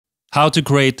How to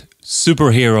create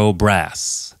superhero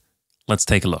brass. Let's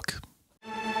take a look.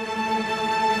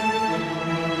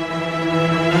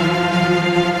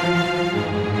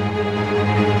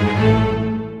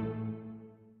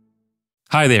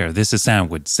 Hi there, this is Sam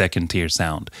with Second Tier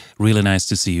Sound. Really nice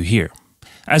to see you here.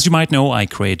 As you might know, I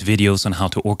create videos on how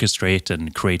to orchestrate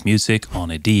and create music on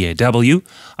a DAW.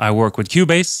 I work with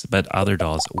Cubase, but other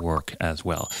DAWs work as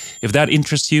well. If that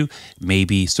interests you,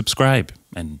 maybe subscribe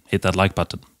and hit that like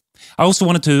button. I also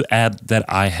wanted to add that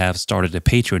I have started a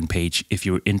Patreon page if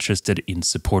you're interested in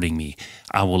supporting me.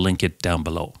 I will link it down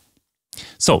below.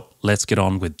 So let's get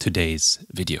on with today's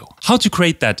video. How to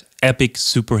create that epic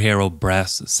superhero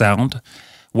brass sound?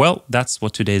 Well, that's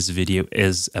what today's video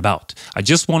is about. I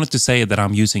just wanted to say that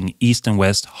I'm using East and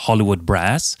West Hollywood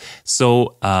brass.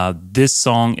 So this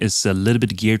song is a little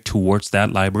bit geared towards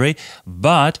that library.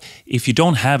 But if you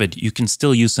don't have it, you can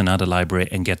still use another library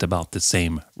and get about the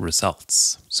same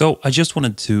results. So I just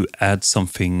wanted to add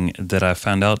something that I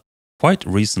found out quite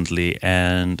recently,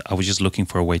 and I was just looking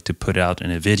for a way to put it out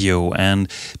in a video, and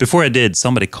before I did,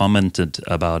 somebody commented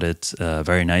about it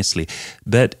very nicely.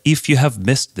 But if you have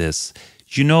missed this,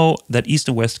 you know that East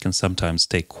and West can sometimes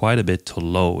take quite a bit to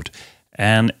load,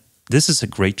 and this is a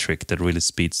great trick that really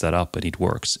speeds that up, and it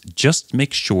works. Just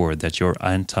make sure that your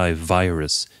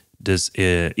antivirus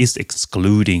is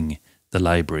excluding the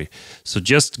library. So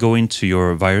just go into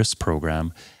your virus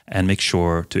program and make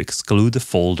sure to exclude the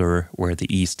folder where the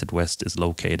East and West is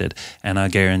located. And I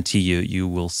guarantee you, you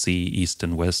will see East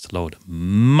and West load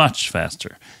much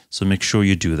faster. So make sure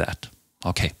you do that.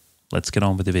 Okay, let's get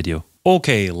on with the video.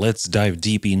 Okay, let's dive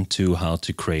deep into how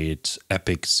to create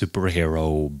epic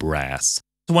superhero brass.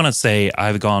 I want to say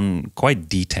I've gone quite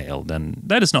detailed, and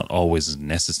that is not always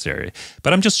necessary,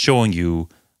 but I'm just showing you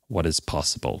what is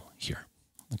possible here.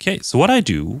 Okay, so what I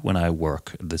do when I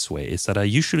work this way is that I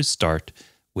usually start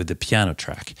with the piano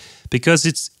track, because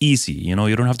it's easy, you know,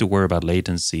 you don't have to worry about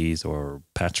latencies or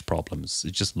patch problems.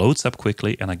 It just loads up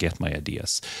quickly and I get my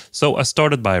ideas. So I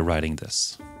started by writing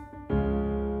this.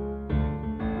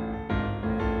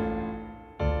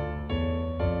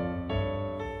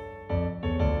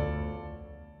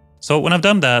 So when I've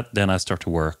done that, then I start to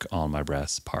work on my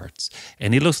brass parts.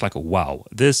 And it looks like, wow,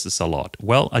 this is a lot.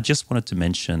 Well, I just wanted to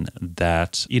mention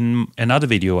that in another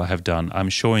video I have done, I'm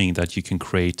showing that you can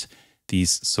create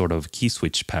these sort of key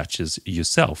switch patches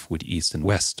yourself with East and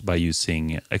West by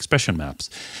using expression maps.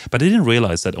 But I didn't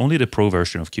realize that only the Pro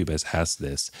version of Cubase has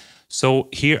this. So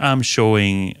here I'm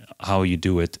showing how you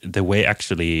do it the way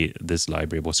actually this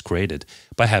library was created,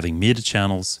 by having MIDI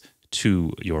channels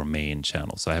to your main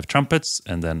channel. So I have trumpets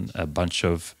and then a bunch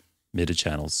of MIDI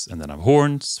channels, and then I have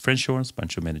horns, French horns,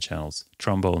 bunch of MIDI channels,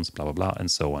 trombones, blah, blah, blah,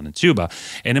 and so on, and tuba.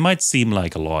 And it might seem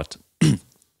like a lot,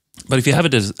 but if you have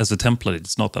it as a template,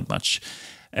 it's not that much.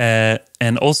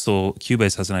 And also,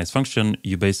 Cubase has a nice function.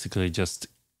 You basically just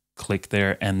click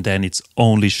there, and then it's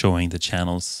only showing the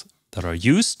channels that are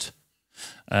used.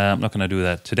 I'm not going to do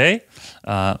that today,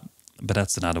 but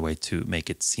that's another way to make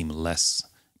it seem less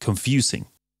confusing.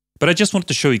 But I just wanted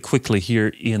to show you quickly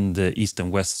here in the East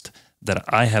and West that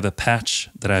I have a patch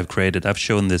that I've created. I've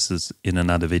shown this in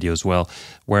another video as well,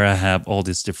 where I have all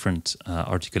these different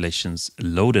articulations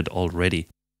loaded already.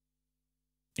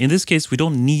 In this case, we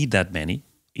don't need that many.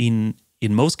 In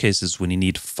most cases, when you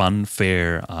need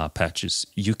funfair patches,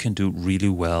 you can do really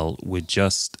well with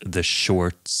just the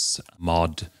shorts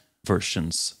mod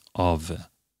versions of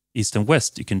East and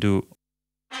West. You can do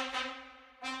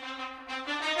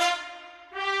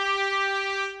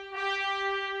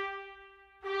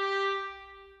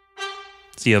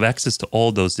so you have access to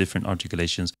all those different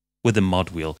articulations with the mod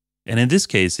wheel. And in this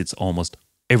case, it's almost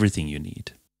everything you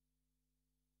need.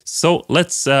 So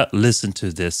let's listen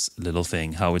to this little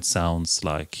thing, how it sounds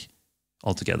like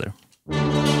altogether.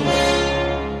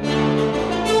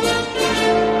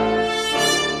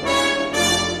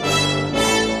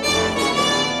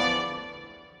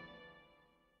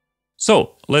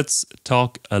 So let's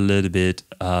talk a little bit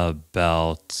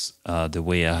about the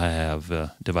way I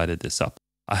have divided this up.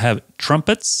 I have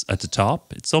trumpets at the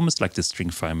top. It's almost like the string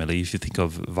family. If you think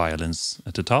of violins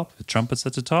at the top, the trumpets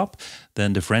at the top,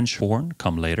 then the French horn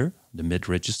come later, the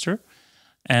mid-register.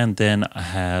 And then I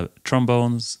have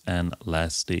trombones and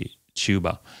lastly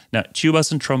tuba. Now,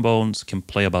 tubas and trombones can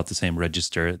play about the same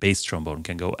register. Bass trombone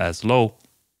can go as low,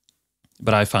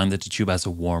 but I find that the tuba has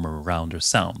a warmer, rounder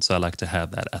sound. So I like to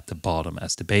have that at the bottom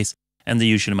as the bass. And then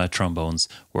usually my trombones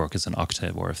work as an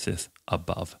octave or a fifth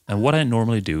above. And what I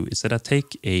normally do is that I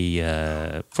take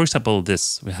a, for example,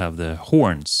 this, we have the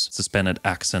horns suspended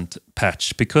accent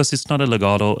patch, because it's not a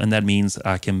legato, and that means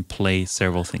I can play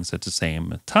several things at the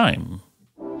same time.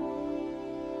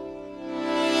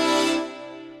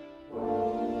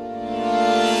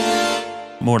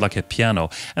 more like a piano.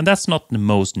 And that's not the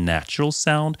most natural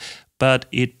sound, but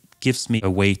it gives me a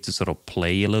way to sort of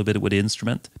play a little bit with the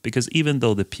instrument. Because even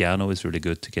though the piano is really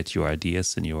good to get your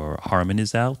ideas and your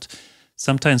harmonies out,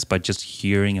 sometimes by just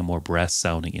hearing a more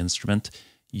brass-sounding instrument,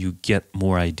 you get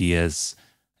more ideas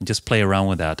and just play around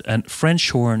with that. And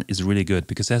French horn is really good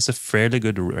because it has a fairly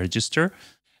good register.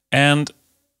 And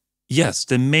yes,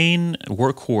 the main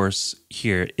workhorse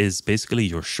here is basically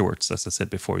your shorts. As I said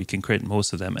before, you can create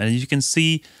most of them. And you can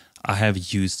see I have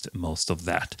used most of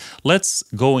that. Let's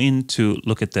go into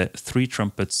look at the 3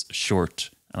 trumpets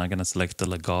short. And I'm going to select the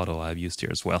legato I've used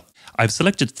here as well. I've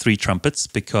selected 3 trumpets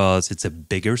because it's a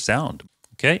bigger sound.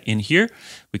 Okay, in here,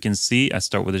 we can see I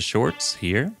start with the shorts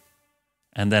here.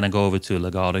 And then I go over to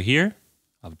legato here.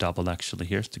 I've doubled actually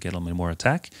here to get a little bit more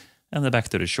attack. And then back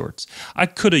to the shorts. I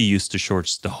could have used the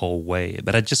shorts the whole way,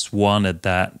 but I just wanted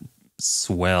that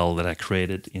swell that I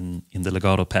created in the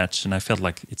legato patch, and I felt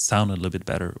like it sounded a little bit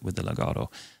better with the legato.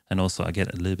 And also I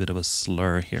get a little bit of a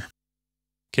slur here.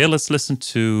 Okay, let's listen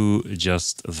to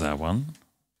just that one.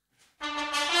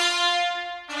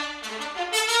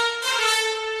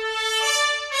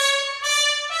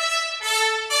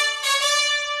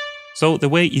 So the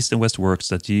way East and West works,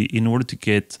 that you, in order to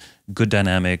get good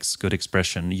dynamics, good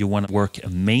expression, you want to work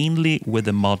mainly with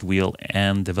the mod wheel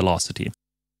and the velocity.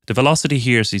 The velocity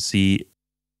here, as you see,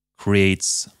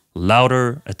 creates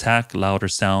louder attack, louder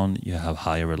sound. You have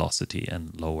higher velocity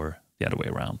and lower the other way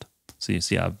around. So you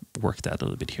see I've worked that a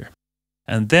little bit here.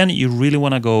 And then you really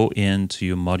want to go into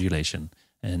your modulation.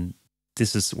 And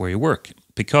this is where you work.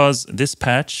 Because this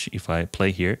patch, if I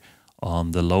play here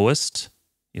on the lowest,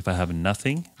 if I have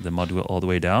nothing, the mod wheel all the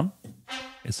way down,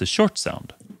 it's a short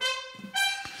sound.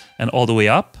 And all the way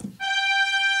up,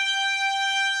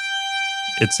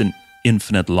 it's an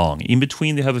infinite long. In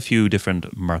between, they have a few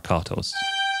different marcatos.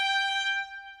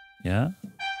 Yeah?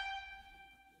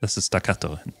 That's a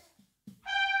staccato.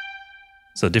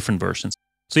 So different versions.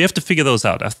 So you have to figure those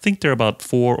out. I think there are about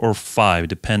 4 or 5,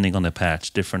 depending on the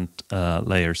patch, different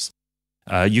layers.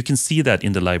 You can see that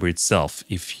in the library itself.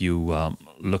 If you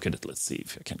look at it, let's see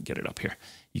if I can get it up here.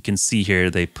 You can see here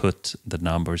they put the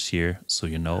numbers here, so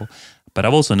you know. But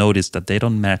I've also noticed that they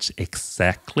don't match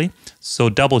exactly. So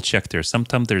double check there.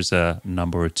 Sometimes there's a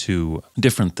number or 2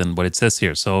 different than what it says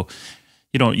here. So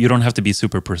you don't have to be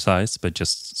super precise, but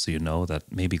just so you know that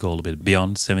maybe go a little bit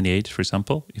beyond 78, for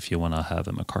example, if you want to have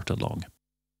a marcato long.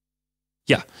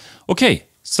 Yeah, okay.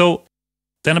 So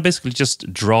then I basically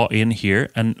just draw in here.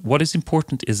 And what is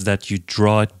important is that you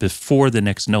draw it before the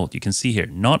next note. You can see here,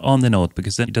 not on the note,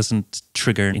 because then it doesn't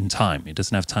trigger in time. It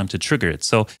doesn't have time to trigger it.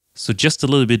 So just a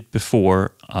little bit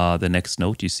before the next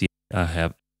note, you see I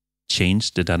have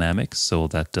changed the dynamics so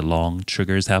that the long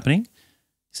trigger is happening.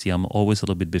 See, I'm always a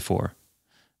little bit before.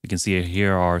 You can see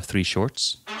here are 3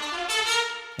 shorts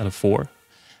out of 4.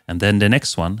 And then the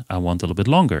next one, I want a little bit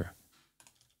longer.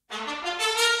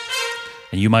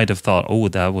 And you might have thought, oh,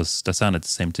 that sounded the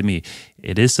same to me.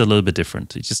 It is a little bit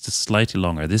different. It's just slightly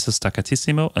longer. This is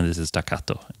staccatissimo and this is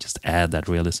staccato. Just add that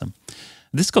realism.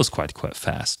 This goes quite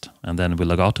fast. And then with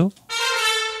legato.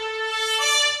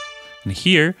 And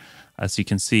here, as you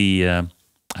can see, I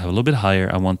have a little bit higher.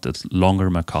 I want a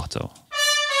longer marcato.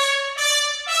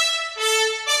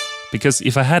 Because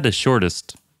if I had the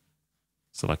shortest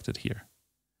selected here,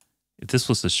 if this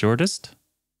was the shortest,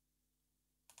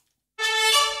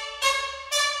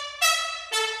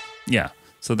 yeah,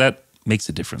 so that makes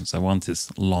a difference. I want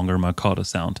this longer marcato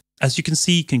sound. As you can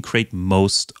see, you can create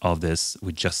most of this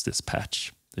with just this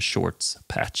patch, the shorts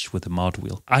patch with the mod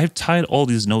wheel. I have tied all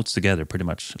these notes together pretty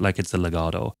much like it's a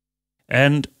legato.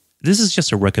 And this is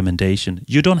just a recommendation.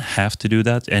 You don't have to do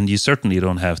that, and you certainly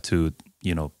don't have to,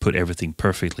 put everything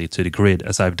perfectly to the grid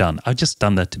as I've done. I've just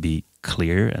done that to be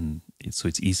clear and so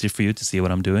it's easier for you to see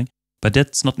what I'm doing. But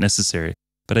that's not necessary.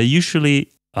 But I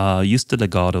usually use the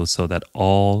legato so that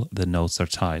all the notes are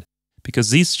tied.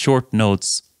 Because these short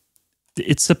notes,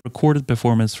 it's a recorded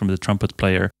performance from the trumpet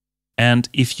player. And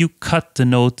if you cut the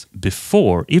note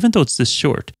before, even though it's this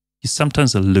short, you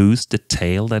sometimes lose the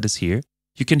tail that is here.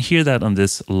 You can hear that on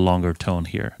this longer tone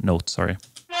here, note, sorry.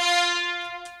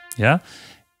 Yeah?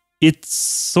 It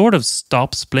sort of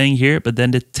stops playing here, but then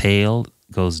the tail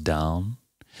goes down.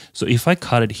 So if I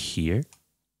cut it here,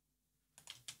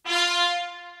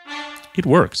 it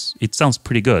works. It sounds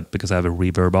pretty good because I have a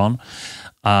reverb on.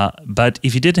 But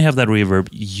if you didn't have that reverb,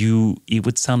 it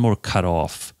would sound more cut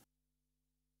off.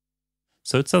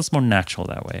 So it sounds more natural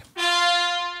that way.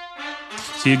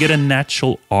 So you get a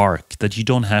natural arc that you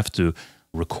don't have to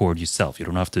record yourself. You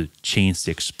don't have to change the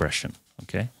expression,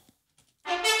 okay?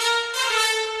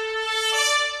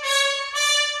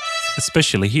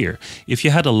 especially here. If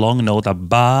you had a long note, a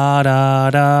ba da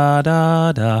da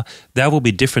da da, that will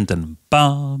be different than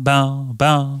ba ba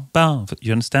ba ba.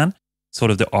 You understand?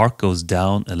 Sort of the arc goes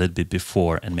down a little bit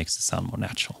before and makes it sound more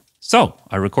natural. So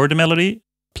I record the melody,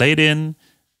 play it in,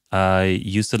 I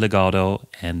use the legato,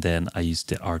 and then I use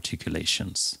the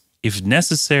articulations. If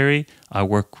necessary, I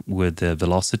work with the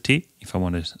velocity if I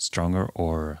want a stronger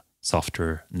or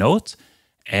softer note.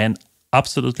 And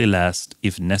absolutely last,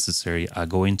 if necessary, I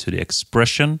go into the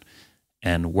expression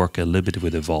and work a little bit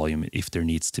with the volume if there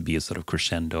needs to be a sort of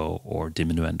crescendo or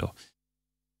diminuendo.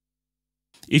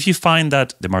 If you find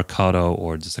that the marcato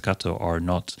or the staccato are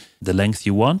not the length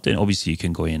you want, then obviously you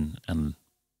can go in and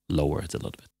lower it a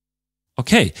little bit.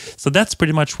 Okay, so that's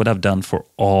pretty much what I've done for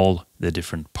all the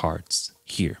different parts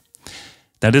here.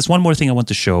 Now, there's one more thing I want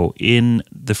to show. In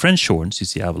the French horns, you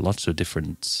see I have lots of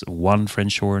different 1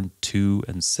 French horn, 2,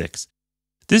 and 6.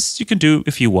 This you can do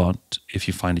if you want, if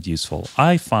you find it useful.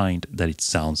 I find that it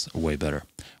sounds way better.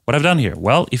 What I've done here,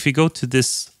 well, if you go to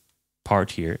this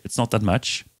part here, it's not that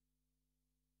much.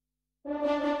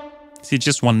 See, it's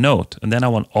just one note, and then I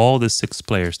want all the 6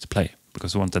 players to play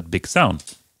because I want that big sound.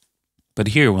 But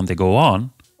here, when they go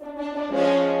on,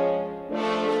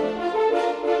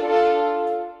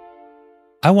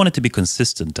 I want it to be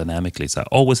consistent dynamically, so I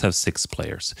always have 6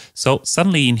 players. So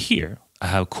suddenly in here, I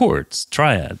have chords,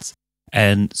 triads,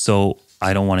 and so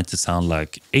I don't want it to sound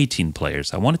like 18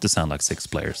 players. I want it to sound like 6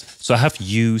 players. So I have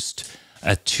used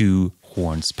a 2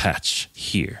 horns patch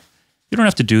here. You don't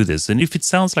have to do this, and if it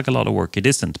sounds like a lot of work, it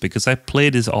isn't, because I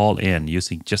played this all in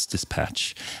using just this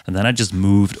patch, and then I just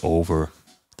moved over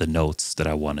the notes that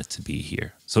I wanted to be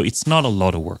here. So it's not a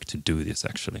lot of work to do this,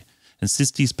 actually. And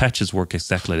since these patches work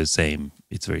exactly the same,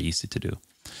 it's very easy to do.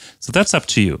 So that's up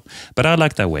to you. But I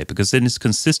like that way because then it's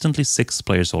consistently 6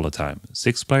 players all the time.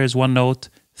 6 players, 1 note,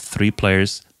 3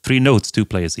 players, 3 notes, 2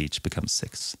 players each becomes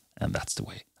 6. And that's the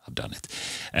way I've done it.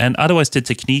 And otherwise, the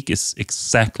technique is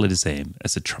exactly the same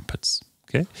as the trumpets.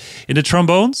 Okay. In the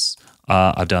trombones,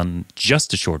 I've done just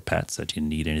the short pads. I didn't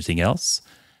need anything else.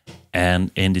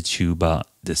 And in the tuba,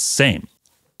 the same.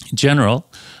 In general,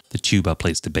 the tuba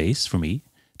plays the bass for me.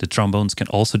 The trombones can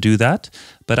also do that,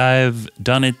 but I've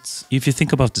done it, if you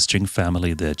think about the string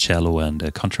family, the cello and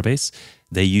the contrabass,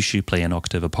 they usually play an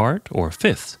octave apart or a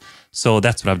fifth. So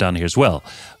that's what I've done here as well.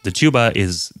 The tuba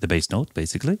is the bass note,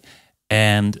 basically,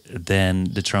 and then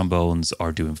the trombones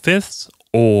are doing fifths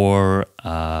or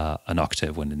an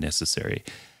octave when necessary.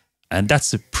 And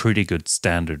that's a pretty good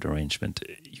standard arrangement.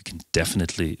 You can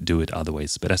definitely do it other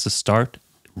ways, but as a start,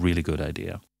 really good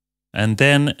idea. And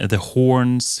then the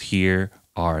horns here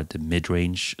are the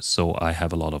mid-range, so I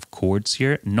have a lot of chords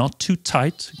here. Not too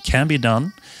tight, can be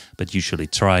done, but usually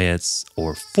triads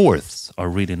or fourths are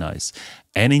really nice.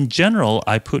 And in general,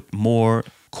 I put more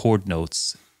chord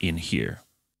notes in here.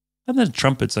 And then the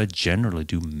trumpets, I generally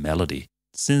do melody.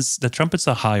 Since the trumpets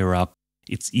are higher up,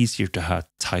 it's easier to have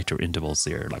tighter intervals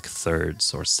there, like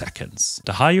thirds or seconds.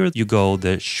 The higher you go,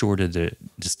 the shorter the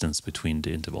distance between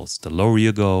the intervals. The lower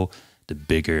you go, the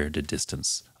bigger the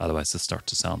distance. Otherwise, it starts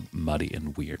to sound muddy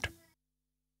and weird.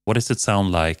 What does it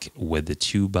sound like with the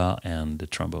tuba and the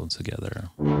trombone together?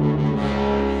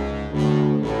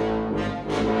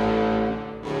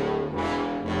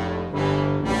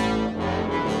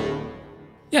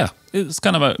 Yeah, it's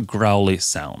kind of a growly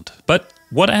sound. But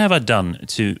what have I done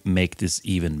to make this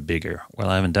even bigger? Well,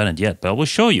 I haven't done it yet, but I will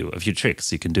show you a few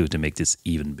tricks you can do to make this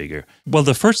even bigger. Well,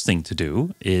 the first thing to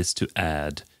do is to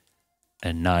add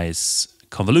a nice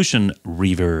convolution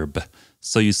reverb,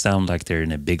 so you sound like they're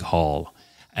in a big hall.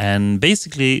 And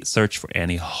basically search for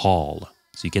any hall,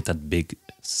 so you get that big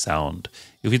sound.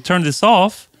 If you turn this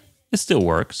off, it still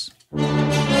works.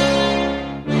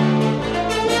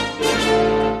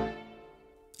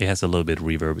 It has a little bit of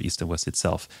reverb, east and west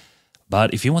itself.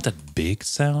 But if you want that big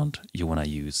sound, you want to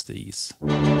use these.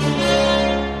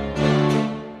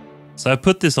 So I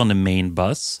put this on the main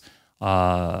bus.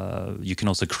 You can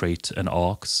also create an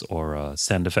aux or a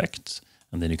send effect,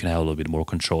 and then you can have a little bit more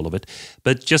control of it.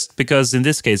 But just because in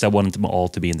this case I wanted them all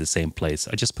to be in the same place,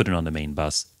 I just put it on the main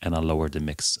bus and I lowered the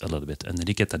mix a little bit, and then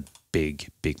you get that big,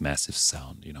 massive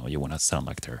sound. You know, you want to sound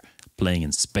like they're playing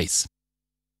in space.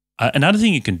 Another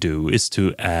thing you can do is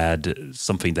to add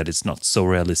something that is not so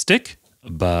realistic,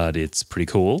 but it's pretty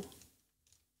cool.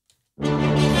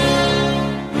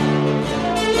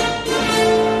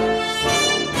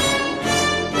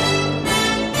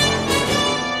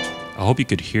 I hope you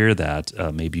could hear that.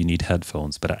 Maybe you need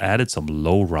headphones, but I added some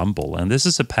low rumble. And this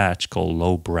is a patch called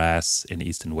Low Brass in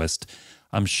East and West.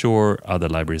 I'm sure other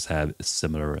libraries have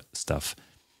similar stuff.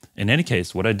 In any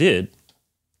case, what I did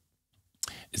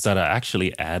is that I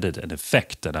actually added an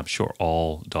effect that I'm sure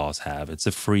all DAWs have. It's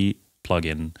a free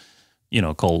plugin, you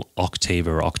know, called Octave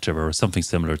or something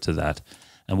similar to that.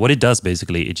 And what it does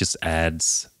basically, it just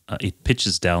adds, it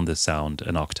pitches down the sound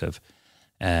an octave.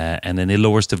 And then it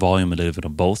lowers the volume a little bit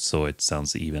on both, so it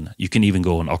sounds even. You can even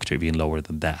go an octave even lower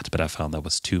than that, but I found that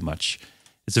was too much.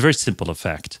 It's a very simple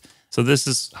effect. So this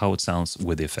is how it sounds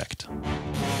with the effect.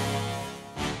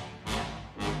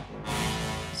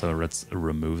 So let's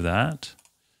remove that.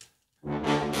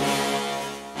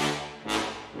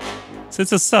 So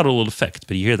it's a subtle effect,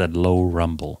 but you hear that low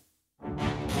rumble.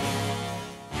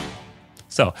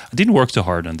 So I didn't work too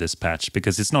hard on this patch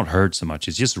because it's not heard so much.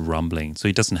 It's just rumbling, so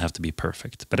it doesn't have to be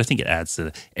perfect. But I think it adds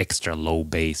an extra low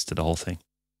bass to the whole thing.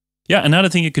 Yeah, another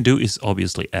thing you can do is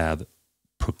obviously add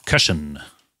percussion.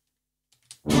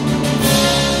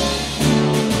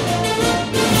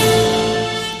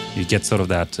 You get sort of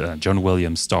that John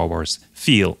Williams Star Wars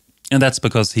feel. And that's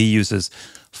because he uses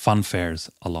fanfares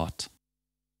a lot.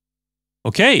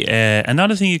 Okay,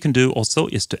 another thing you can do also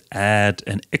is to add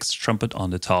an extra trumpet on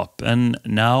the top. And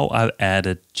now I've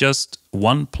added just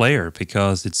one player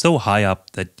because it's so high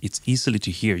up that it's easily to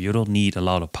hear. You don't need a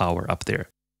lot of power up there.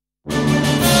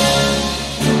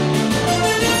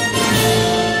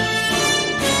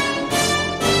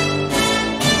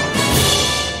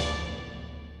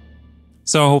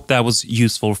 So I hope that was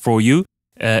useful for you.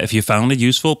 If you found it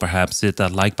useful, perhaps hit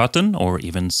that like button or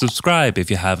even subscribe if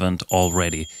you haven't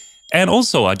already. And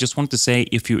also, I just want to say,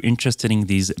 if you're interested in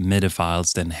these MIDI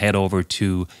files, then head over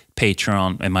to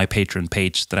Patreon and my Patreon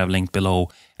page that I've linked below,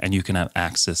 and you can have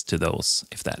access to those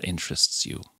if that interests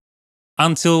you.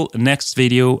 Until next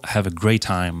video, have a great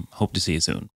time. Hope to see you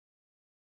soon.